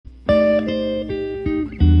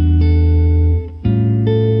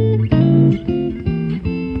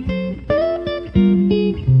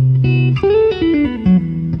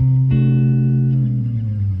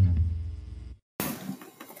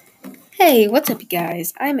Hey, what's up, you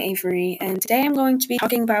guys? I'm Avery, and today I'm going to be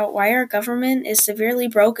talking about why our government is severely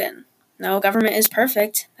broken. No government is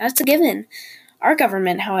perfect, that's a given. Our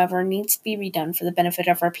government, however, needs to be redone for the benefit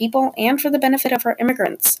of our people and for the benefit of our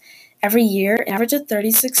immigrants. Every year, an average of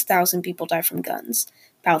 36,000 people die from guns.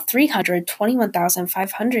 About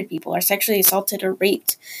 321,500 people are sexually assaulted or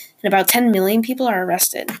raped, and about 10 million people are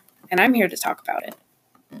arrested. And I'm here to talk about it.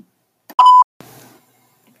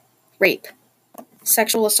 Rape.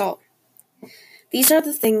 Sexual assault. These are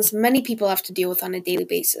the things many people have to deal with on a daily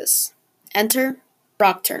basis. Enter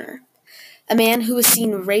Brock Turner, a man who was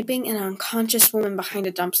seen raping an unconscious woman behind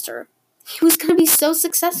a dumpster. He was going to be so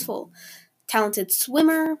successful. Talented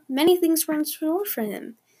swimmer, many things were in store for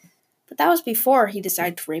him. But that was before he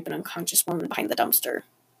decided to rape an unconscious woman behind the dumpster.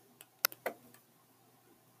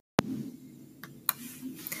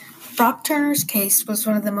 Brock Turner's case was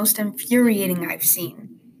one of the most infuriating I've seen.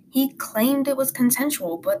 He claimed it was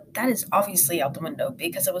consensual, but that is obviously out the window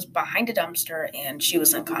because it was behind a dumpster and she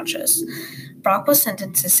was unconscious. Brock was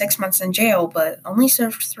sentenced to 6 months in jail, but only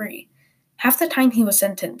served 3. Half the time he was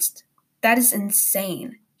sentenced. That is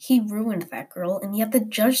insane. He ruined that girl, and yet the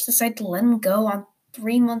judge decided to let him go on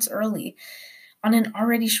 3 months early on an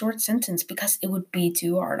already short sentence because it would be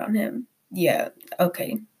too hard on him. Yeah,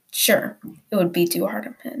 okay, sure, it would be too hard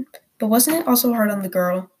on him. But wasn't it also hard on the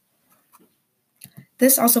girl?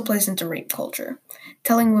 This also plays into rape culture.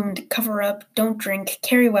 Telling women to cover up, don't drink,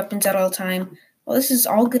 carry weapons at all time. Well, this is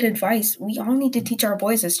all good advice. We all need to teach our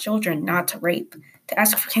boys as children not to rape, to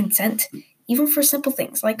ask for consent, even for simple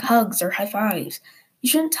things like hugs or high fives. You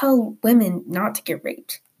shouldn't tell women not to get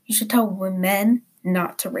raped. You should tell men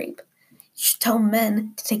not to rape. You should tell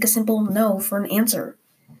men to take a simple no for an answer.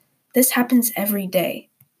 This happens every day.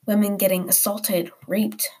 Women getting assaulted,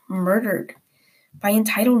 raped, murdered by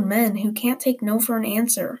entitled men who can't take no for an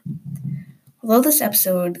answer. Although this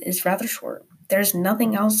episode is rather short, there's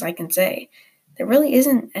nothing else I can say. There really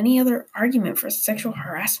isn't any other argument for sexual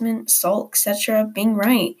harassment, assault, etc. being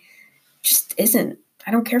right. It just isn't.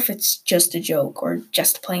 I don't care if it's just a joke or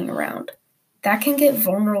just playing around. That can get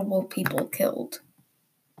vulnerable people killed.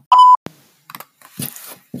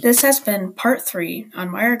 This has been part 3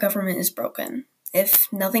 on why our government is broken. If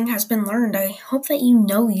nothing has been learned, I hope that you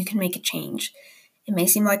know you can make a change. It may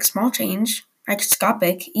seem like a small change,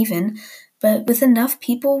 microscopic even, but with enough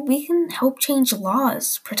people, we can help change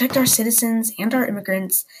laws, protect our citizens and our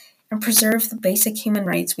immigrants, and preserve the basic human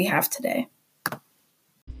rights we have today.